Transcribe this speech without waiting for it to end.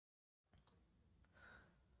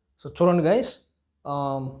So చూడండి guys,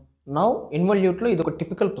 now ఇన్వల్యూట్లో ఇది ఒక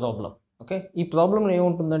టిపికల్ ప్రాబ్లం. ఓకే, ఈ ప్రాబ్లంలో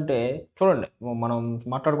ఏముంటుందంటే చూడండి, మనం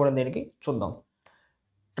మాట్లాడుకోవడం దేనికి చూద్దాం.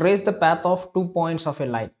 Trace the path of 2 points of a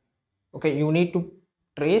line. Okay, you need to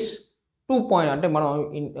trace 2 point. అంటే మనం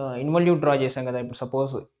ఇన్వల్యూట్ డ్రా చేసాం కదా. ఇప్పుడు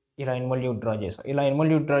సపోజ్ ఇలా ఇన్వల్యూట్ డ్రా చేసాం. ఇలా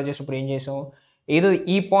ఇన్వల్యూట్ డ్రా చేసినప్పుడు ఏం చేసాం, ఏదో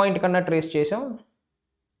ఈ పాయింట్ కన్నా ట్రేస్ చేసాం,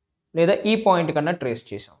 లేదా ఈ పాయింట్ కన్నా ట్రేస్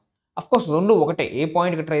చేసాం. అఫ్కోర్స్ రెండు ఒకటే, ఏ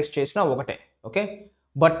పాయింట్కి ట్రేస్ చేసినా ఒకటే. ఓకే,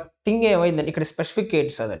 బట్ థింగ్ ఏమైందంటే ఇక్కడ స్పెసిఫిక్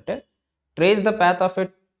ఏంటి అదంటే, trace the path of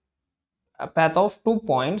 2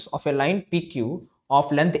 points of a line PQ of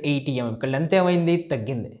length 80 mm. ఇక్కడ లెంత్ ఏమైంది,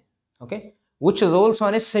 తగ్గింది. Okay, which is also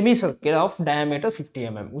on a semicircle of diameter 50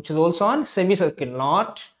 mm, which is also on semicircle,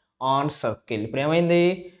 not on circle. ఇప్పుడు ఏమైంది,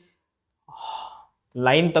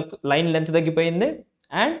 line length తగ్గిపోయింది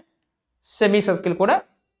and semi circle కూడా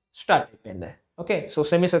start అయిపోయింది. Okay, so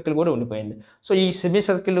semi circle కూడా ఉండిపోయింది. సో ఈ సెమీ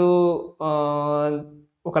సర్కిల్,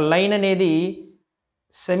 ఒక line అనేది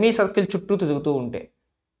సెమీ సర్కిల్ చుట్టూ తిరుగుతూ ఉంటే,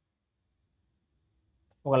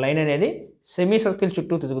 ఒక లైన్ అనేది సెమీ సర్కిల్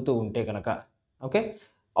చుట్టూ తిరుగుతూ ఉంటే కనుక, ఓకే,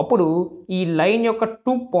 అప్పుడు ఈ లైన్ యొక్క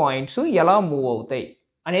 2 పాయింట్స్ ఎలా మూవ్ అవుతాయి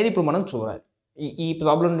అనేది ఇప్పుడు మనం చూడాలి. ఈ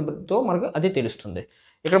ప్రాబ్లంతో మనకు అది తెలుస్తుంది.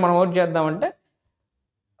 ఇక్కడ మనం ఏం చేద్దామంటే,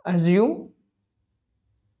 assume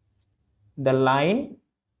the line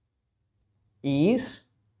is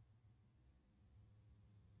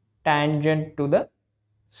tangent to the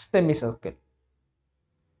semicircle.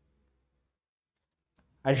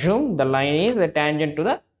 Assume the line is a tangent to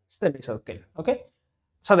the semicircle. Okay,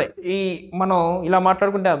 సరే, ఈ మనం ఇలా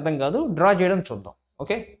మాట్లాడుకుంటే అర్థం కాదు, డ్రా చేయడం చూద్దాం.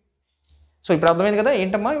 ఓకే, సో ఇప్పుడు అర్థమైంది కదా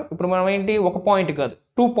ఏంటమ్మా. ఇప్పుడు మనం ఏంటి, ఒక పాయింట్ కాదు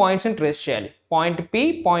 2 పాయింట్స్ని ట్రేస్ చేయాలి. Point P,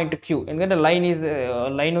 point Q. ఎందుకంటే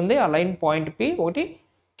లైన్ ఉంది, ఆ లైన్ పాయింట్ P, ఒకటి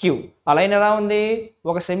Q. ఆ లైన్ ఎలా ఉంది,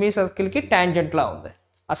 ఒక సెమీ సర్కిల్కి ట్యాంజెంట్లా ఉంది.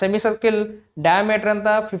 ఆ సెమీ సర్కిల్ డయామీటర్ ఎంత,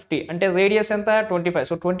 50, అంటే రేడియస్ ఎంత, 25.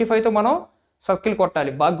 సో 25తో మనం సర్కిల్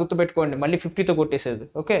కొట్టాలి, బాగా గుర్తుపెట్టుకోండి, మళ్ళీ 50తో కొట్టేసేది.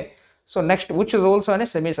 Okay, so next which roles అనే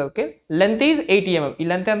semi circle length is 80 mm. ఈ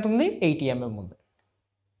లెంత్ ఎంత ఉంది, 80 mm ఉంది.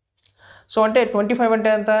 సో అంటే 25 అంటే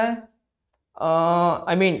ఎంత,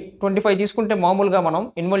 25 తీసుకుంటే మామూలుగా మనం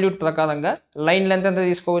ఇన్వల్యూట్ ప్రకారంగా లైన్ లెంత్ ఎంత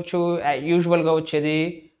తీసుకోవచ్చు, యూజువల్గా వచ్చేది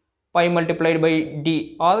π × d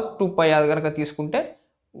ఆర్ 2πr కనుక తీసుకుంటే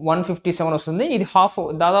 157 వస్తుంది. ఇది హాఫ్,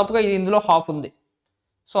 దాదాపుగా ఇది ఇందులో హాఫ్ ఉంది.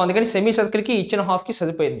 సో అందుకని సెమీ సర్కిల్కి ఇచ్చిన హాఫ్కి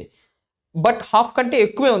సరిపోయింది. బట్ హాఫ్ కంటే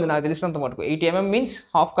ఎక్కువే ఉంది నాకు తెలిసినంత మటుకు. 80 mm మీన్స్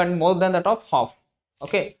హాఫ్ కంటే more than that of half.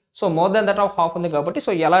 Okay, so more than that of half ఉంది కాబట్టి,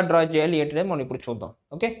 సో ఎలా డ్రా చేయాలి ఏంటనేది మనం ఇప్పుడు చూద్దాం.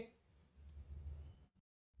 ఓకే,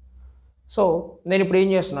 సో నేను ఇప్పుడు ఏం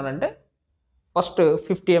చేస్తున్నానంటే, ఫస్ట్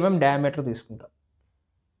 50 mm డయామీటర్ తీసుకుంటా.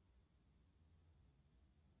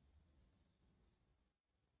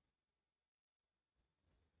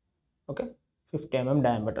 ఓకే, 50 mm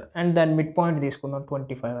డయామీటర్ అండ్ దాని మిడ్ పాయింట్ తీసుకుందాం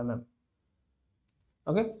 25 mm.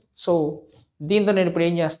 ఓకే, సో దీంతో నేను ఇప్పుడు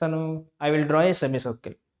ఏం చేస్తాను, I will draw A semi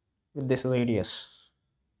circle with this radius.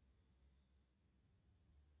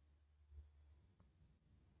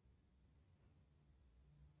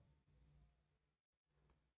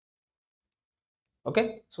 Okay,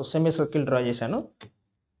 so semi circle draw చేశాను.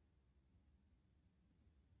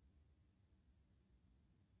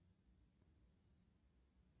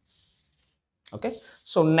 ఓకే,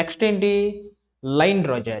 సో నెక్స్ట్ ఏంటి, లైన్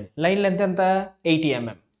డ్రా చేయాలి. లైన్ లెంత్ ఎంత, 80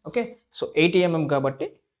 mm. ఓకే, సో 80 mm కాబట్టి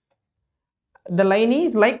the line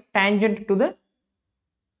is like tangent to the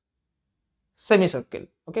semi circle.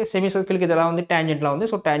 Okay, semi సర్కిల్కి ఇది ఎలా ఉంది, టాంజెంట్లా ఉంది.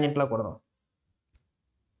 So టాంజెంట్లా కొడదాం.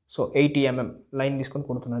 సో 80 mm లైన్ తీసుకొని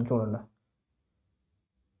కొడుతున్నాను చూడండి.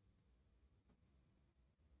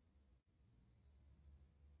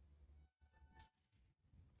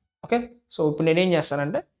 ఓకే, సో ఇప్పుడు నేనేం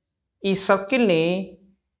చేస్తానంటే, ఈ సర్కిల్ని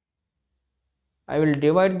I will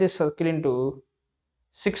divide this circle into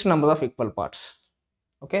 6 number of equal parts.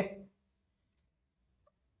 Okay,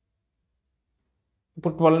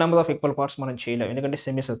 ఇప్పుడు 12 number of equal parts మనం చేయలేం, ఎందుకంటే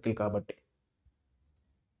సెమీ సర్కిల్ కాబట్టి.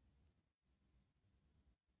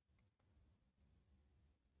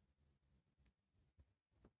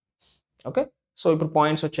 ఓకే, సో ఇప్పుడు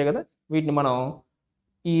పాయింట్స్ వచ్చాయి కదా, వీటిని మనం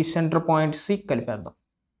ఈ centre point C కలిపేద్దాం.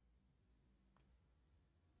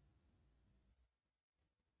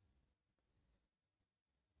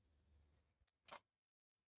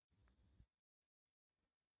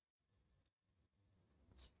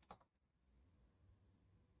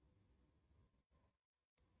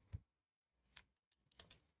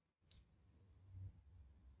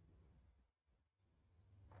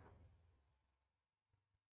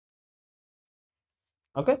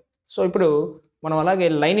 Okay, so ఇప్పుడు మనం అలాగే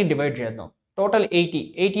లైన్ని డివైడ్ చేద్దాం. టోటల్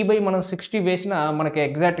 80 బై మనం 60 వేసినా మనకి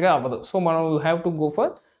ఎగ్జాక్ట్గా అవ్వదు. సో మనం have to go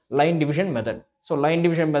for line division method. So line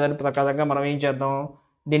division method ప్రకారంగా మనం ఏం చేద్దాం,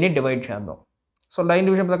 దీన్ని డివైడ్ చేద్దాం. సో లైన్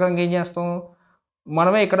డివిజన్ ప్రకారం ఏం చేస్తాం,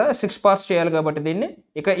 మనమే ఇక్కడ 6 పార్ట్స్ చేయాలి కాబట్టి దీన్ని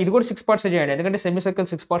ఇక్కడ ఇది కూడా 6 పార్ట్సే చేయాలి. ఎందుకంటే సెమీ సర్కిల్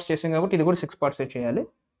 6 పార్ట్స్ చేసాం కాబట్టి ఇది కూడా 6 పార్ట్సే చేయాలి.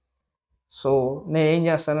 సో నేను ఏం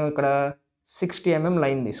చేస్తాను, ఇక్కడ 60 mm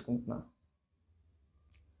లైన్ తీసుకుంటున్నా.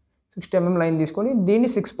 60 mm లైన్ తీసుకొని దీన్ని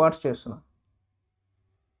 6 పార్ట్స్ చేస్తున్నా.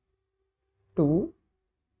 2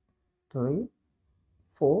 3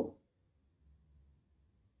 4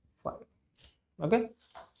 5. ఓకే,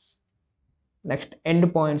 నెక్స్ట్ ఎండ్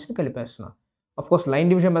పాయింట్స్ని కలిపేస్తున్నా. కోర్స్ లైన్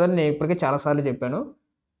డివిజన్ మెథడ్ నేను ఇప్పటికే చాలాసార్లు చెప్పాను.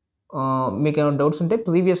 మీకు ఏమైనా డౌట్స్ ఉంటే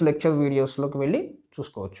ప్రీవియస్ లెక్చర్ వీడియోస్లోకి వెళ్ళి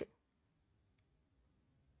చూసుకోవచ్చు.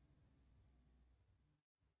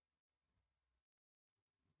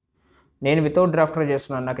 నేను వితౌట్ డ్రాఫ్టర్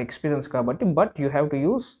చేస్తున్నాను, నాకు ఎక్స్పీరియన్స్ కాబట్టి. But you have to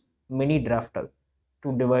use mini drafter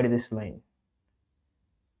to divide this line.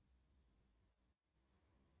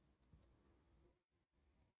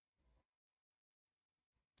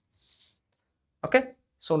 Okay,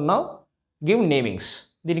 so now give namings.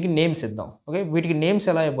 దీనికి నేమ్స్ ఇద్దాం. ఓకే, వీటికి నేమ్స్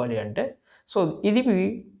ఎలా ఇవ్వాలి అంటే, సో ఇది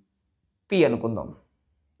పి అనుకుందాం,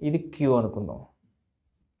 ఇది క్యూ అనుకుందాం.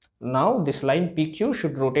 Now this line PQ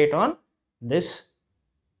should rotate on this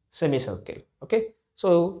semi circle. Okay, so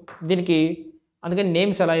దీనికి అందుకని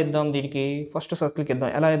నేమ్స్ ఎలా ఇద్దాం, దీనికి ఫస్ట్ సర్కిల్కి ఇద్దాం.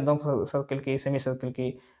 ఎలా ఇద్దాం సర్కిల్కి, semi సర్కిల్కి?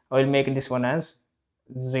 I will make this one as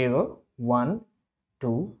 0 1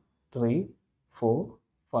 2 3 4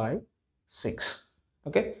 5 6.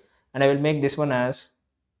 Okay, and I will make this one as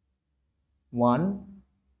 1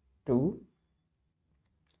 2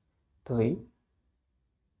 3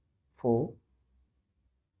 4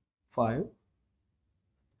 5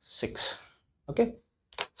 6. Okay,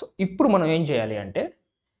 so ఇప్పుడు మనం ఏం చేయాలి అంటే,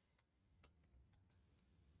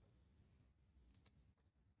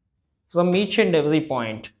 from each and every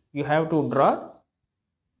point you have to draw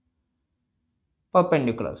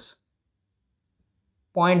perpendiculars.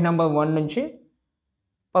 Point number 1 నుంచి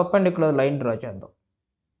పర్పెండిక్యులర్ లైన్ డ్రా చేద్దాం.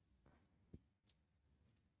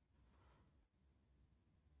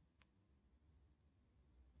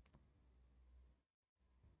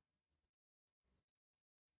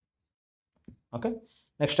 Okay,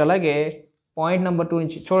 next అలాగే point number 2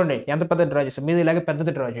 నుంచి చూడండి ఎంత పెద్ద డ్రా చేస్తాం. మీరు ఇలాగే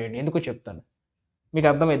పెద్దది డ్రా చేయండి, ఎందుకు చెప్తాను, మీకు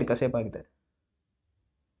అర్థమైంది కాసేపు ఆగితే.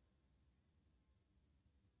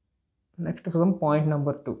 నెక్స్ట్ ఫ్రమ్ పాయింట్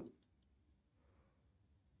నెంబర్ 2,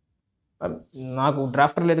 నాకు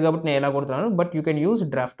డ్రాఫ్టర్ లేదు కాబట్టి నేను ఎలా కొడుతున్నాను, but you can use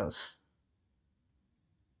డ్రాఫ్టర్స్.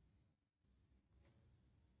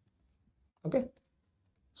 Okay,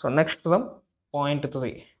 so next from point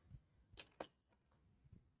 3,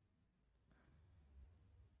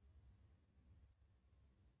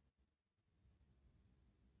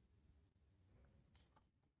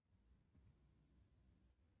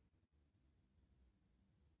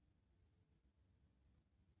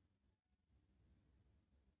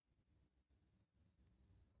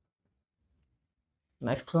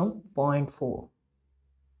 next from point 4,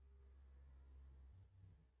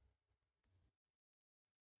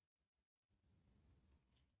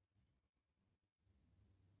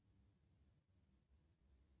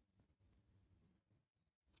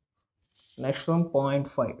 next from point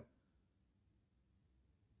 5,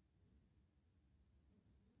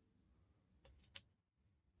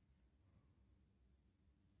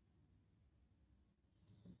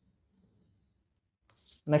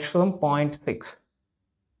 next from point 6,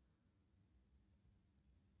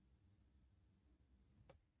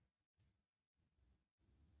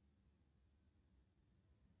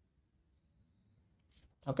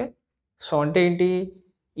 okay. So అంటే ఏంటి,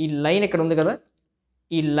 ఈ లైన్ ఇక్కడ ఉంది కదా,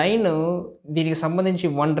 ఈ లైన్ దీనికి సంబంధించి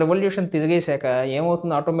 1 రెవల్యూషన్ తిరిగేశాక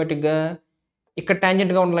ఏమవుతుంది, ఆటోమేటిక్గా ఇక్కడ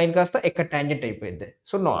ట్యాంజెంట్గా ఉన్న లైన్ కాస్త ఇక్కడ ట్యాంజెంట్ అయిపోయింది.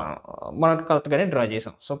 సో మనం కరెక్ట్గానే డ్రా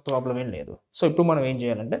చేసాం, సో ప్రాబ్లం ఏం లేదు. సో ఇప్పుడు మనం ఏం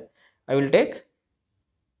చేయాలంటే, I will take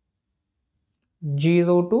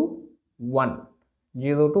 0 to 1,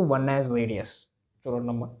 0 to 1 as radius.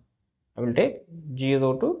 చూడండి, I will take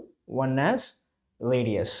 0 to 1 as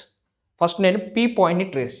radius. First నేను పీ పాయింట్ని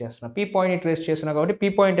ట్రేస్ చేస్తున్నాను. పీ పాయింట్ని ట్రేస్ చేస్తున్నా కాబట్టి పీ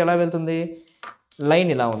పాయింట్ ఎలా వెళ్తుంది, లైన్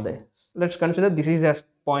ఇలా ఉంది. Let's consider this is as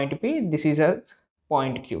point P, this is as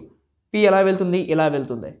point Q. P ఎలా వెళ్తుంది, ఇలా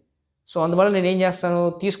వెళ్తుంది. సో అందువల్ల నేను ఏం చేస్తాను,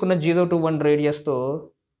 తీసుకున్న 0 to 1 రేడియస్తో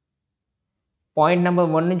పాయింట్ నెంబర్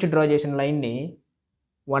 1 నుంచి డ్రా చేసిన లైన్ని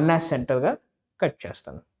 1 యాజ్ సెంటర్గా కట్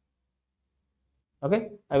చేస్తాను. Okay,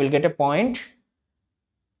 I will get a point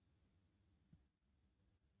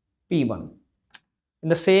P1.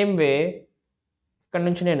 In the same way ఇక్కడ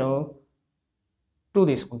నుంచి నేను 2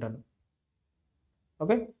 తీసుకుంటాను.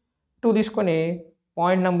 ఓకే, 2 తీసుకొని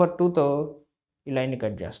పాయింట్ నెంబర్ 2తో ఈ లైన్ని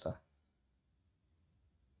కట్ చేస్తా.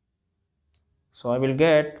 So I will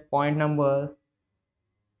get point number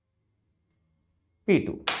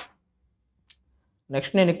P2.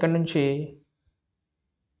 Next నేను ఇక్కడ నుంచి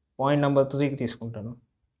పాయింట్ నెంబర్ 3కి తీసుకుంటాను.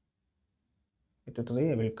 With 3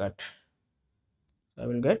 I will cut. I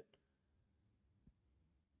will get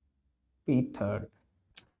P third.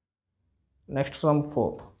 Next from 4.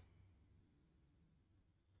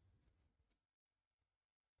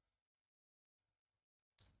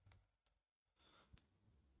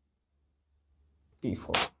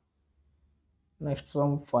 P4. Next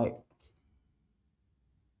from 5.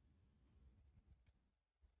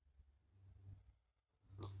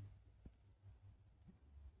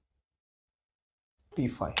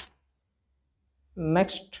 P5.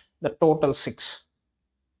 Next the total 6.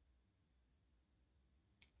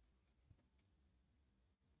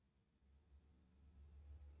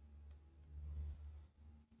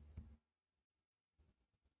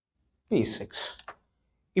 P6.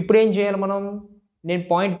 ఇప్పుడు ఏం చేయాలి మనం? నేను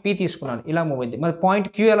పాయింట్ P తీసుకున్నాను, ఇలా మూవ్ అయింది. మరి పాయింట్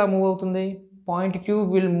Q ఎలా మూవ్ అవుతుంది? Point Q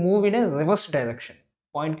will move in a reverse direction.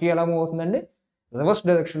 Point Q ఎలా మూవ్ అవుతుందండి? రివర్స్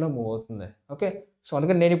డైరెక్షన్లో మూవ్ అవుతుంది. ఓకే, సో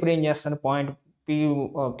అందుకని నేను ఇప్పుడు ఏం చేస్తాను, పాయింట్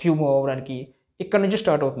Q మూవ్ అవ్వడానికి ఇక్కడ నుంచి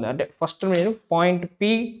స్టార్ట్ అవుతుంది. అంటే ఫస్ట్ నేను పాయింట్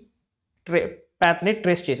P ప్యాత్ని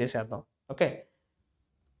ట్రేస్ చేసేసేద్దాం. ఓకే,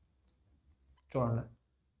 చూడండి,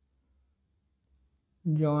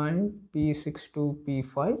 join P6 to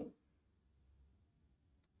P5,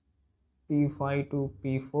 P5 to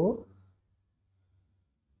P4,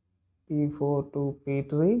 P4 to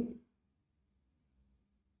P3,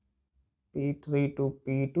 P3 to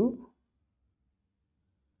P2,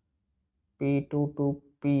 P2 to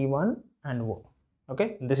P1 and O. Okay,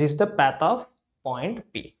 this is the path of point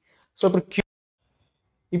P. So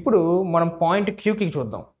ఇప్పుడు మనం point Qకి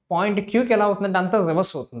చూద్దాం. Point Qకి ఎలా అవుతుందంటే అంతా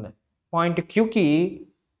reverse అవుతుంది. Point Qకి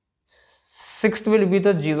 6th will be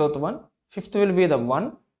the 0th one, 5th will be the 1,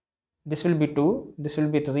 this will be 2, this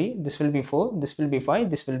will be 3, this will be 4, this will be 5,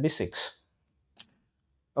 this will be 6.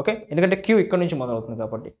 Okay, ఎందుకంటే Q ఇక్కడ నుంచి మొదలవుతుంది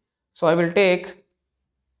కాబట్టి. So I will take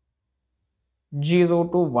 0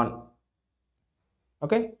 to 1.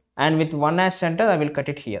 Okay, and with 1 as centre I will cut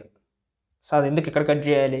it here. So అది ఎందుకు ఇక్కడ cut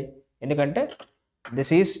చేయాలి? ఎందుకంటే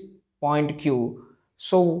this is point Q.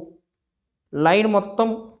 So line మొత్తం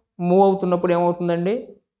మూవ్ అవుతున్నప్పుడు ఏమవుతుందండి,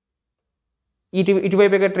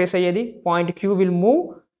 ఇటువైపుగా ట్రేస్ అయ్యేది. Point Q will move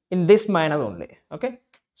in this manner only. Okay,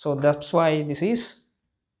 so that's why this is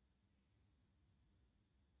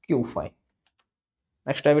Q5.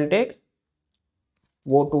 Next I will take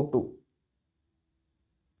O to 2.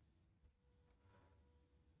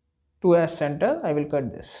 2 as center, I will cut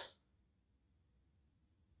this.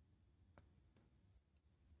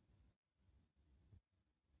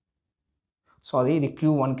 Sorry, the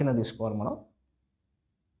Q1 కింద తీసుకోవాలి మనం,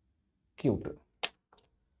 Q2.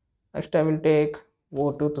 Next I will take O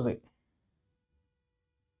to 3.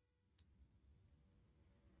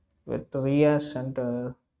 With 3 as center,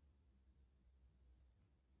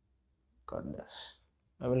 cut this.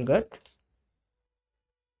 I will get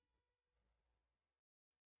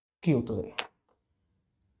Q3.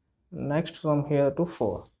 Next from here to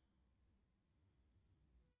 4.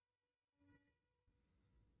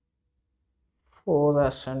 4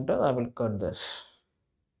 as center, I will cut this.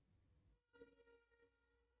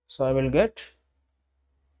 So I will get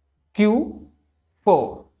Q4.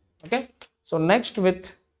 Okay, so next with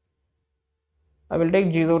I will take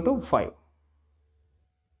 0 to 5.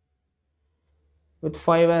 With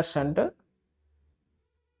 5 as center,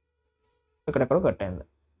 ikkada cut ayindi.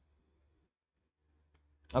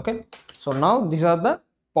 Okay, so now these are the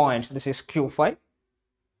points. This is Q5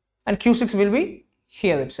 and Q6 will be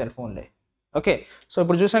here itself only. Okay, so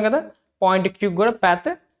ఇప్పుడు చూసాం కదా, point Q కూడా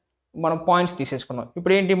path మనం points తీసేసుకున్నాం.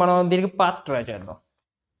 ఇప్పుడు ఏంటి, మనం దీనికి పాత్ ట్రై చేద్దాం.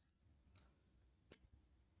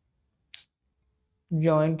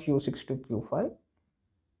 Join Q6 to Q5,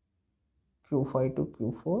 Q5 to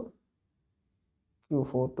Q4,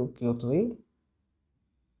 Q4 to Q3,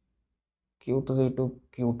 Q3 to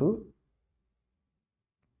Q2,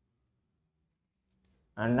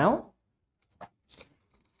 and now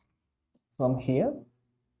from here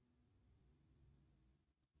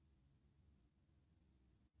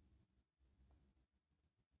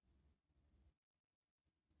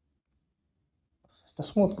the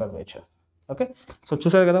smooth curvature. Okay, so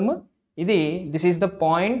చూసారు కదమ్మా, ఇది this is the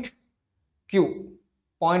point Q.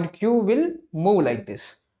 Point Q will move like this,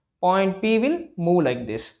 point P will move like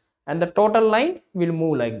this, and the total line will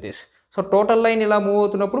move like this. So total line ఇలా move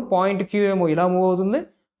అవుతున్నప్పుడు point Q ఏమో ఇలా move అవుతుంది,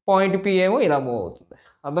 point P ఏమో ఇలా move అవుతుంది.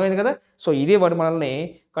 అర్థమైంది కదా? సో ఇదే వాడు మనల్ని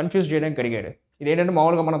కన్ఫ్యూజ్ చేయడానికి అడిగాడు. ఇదేంటంటే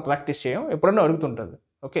మామూలుగా మనం ప్రాక్టీస్ చేయం, ఎప్పుడన్నా అడుగుతుంటుంది.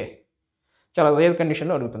 ఓకే, చాలా రేర్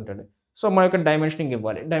కండిషన్లో అడుగుతుంటాడు. సో మన యొక్క డైమెన్షనింగ్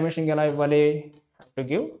ఇవ్వాలి. డైమెన్షనింగ్ ఎలా ఇవ్వాలి? టు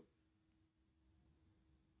గివ్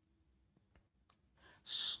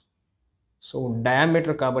సో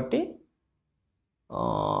డయామీటర్ కాబట్టి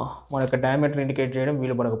మన యొక్క డయామీటర్ ఇండికేట్ చేయడం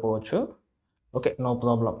వీలు పడకపోవచ్చు. Okay, no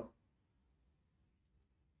problem.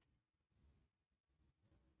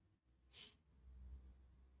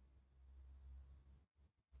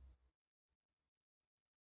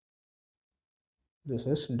 This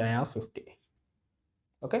is dia 50.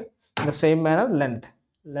 Okay, in the same manner,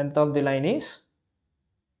 length of the line is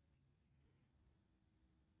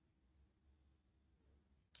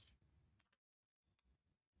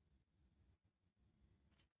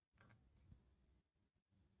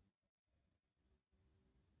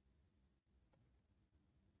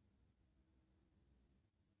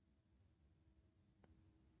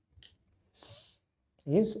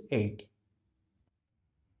is 80.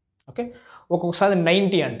 Okay, ఒక్కొక్కసారి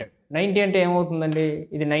 90 అంటాడు. 90 అంటే ఏమవుతుందండి,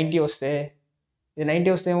 ఇది 90 వస్తే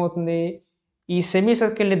ఏమవుతుంది, ఈ సెమీ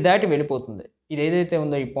సర్కిల్ని దాటి వెళ్ళిపోతుంది. ఇది ఏదైతే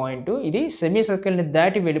ఉందో ఈ పాయింట్, ఇది సెమీ సర్కిల్ని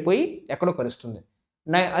దాటి వెళ్ళిపోయి ఎక్కడో కలుస్తుంది.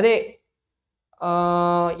 అదే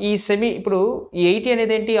ఇప్పుడు ఈ 80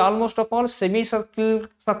 అనేది ఏంటి, almost of all semi circle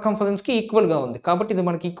సర్కంఫరెన్స్కి ఈక్వల్గా ఉంది కాబట్టి ఇది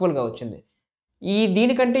మనకి ఈక్వల్గా వచ్చింది.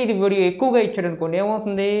 దీనికంటే ఇది ఎక్కువగా ఇచ్చాడు అనుకోండి,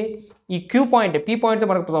 ఏమవుతుంది, ఈ క్యూ పాయింట్ పీ పాయింట్తో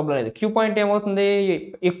మనకు ప్రాబ్లం లేదు. క్యూ పాయింట్ ఏమవుతుంది,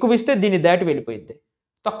 ఎక్కువ ఇస్తే దీన్ని దాటి వెళ్ళిపోయింది,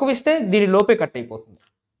 తక్కువ ఇస్తే దీని లోపే కట్ అయిపోతుంది.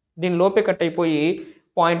 దీని లోపే కట్ అయిపోయి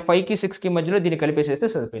 0.5కి 6కి మధ్యలో దీన్ని కలిపేసేస్తే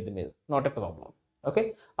సరిపోయింది, మీరు నాట్ ఎ ప్రాబ్లం. ఓకే,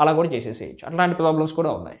 అలా కూడా చేసేసేయచ్చు. అట్లాంటి ప్రాబ్లమ్స్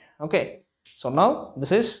కూడా ఉన్నాయి. Okay, so now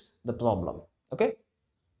this is the problem. Okay.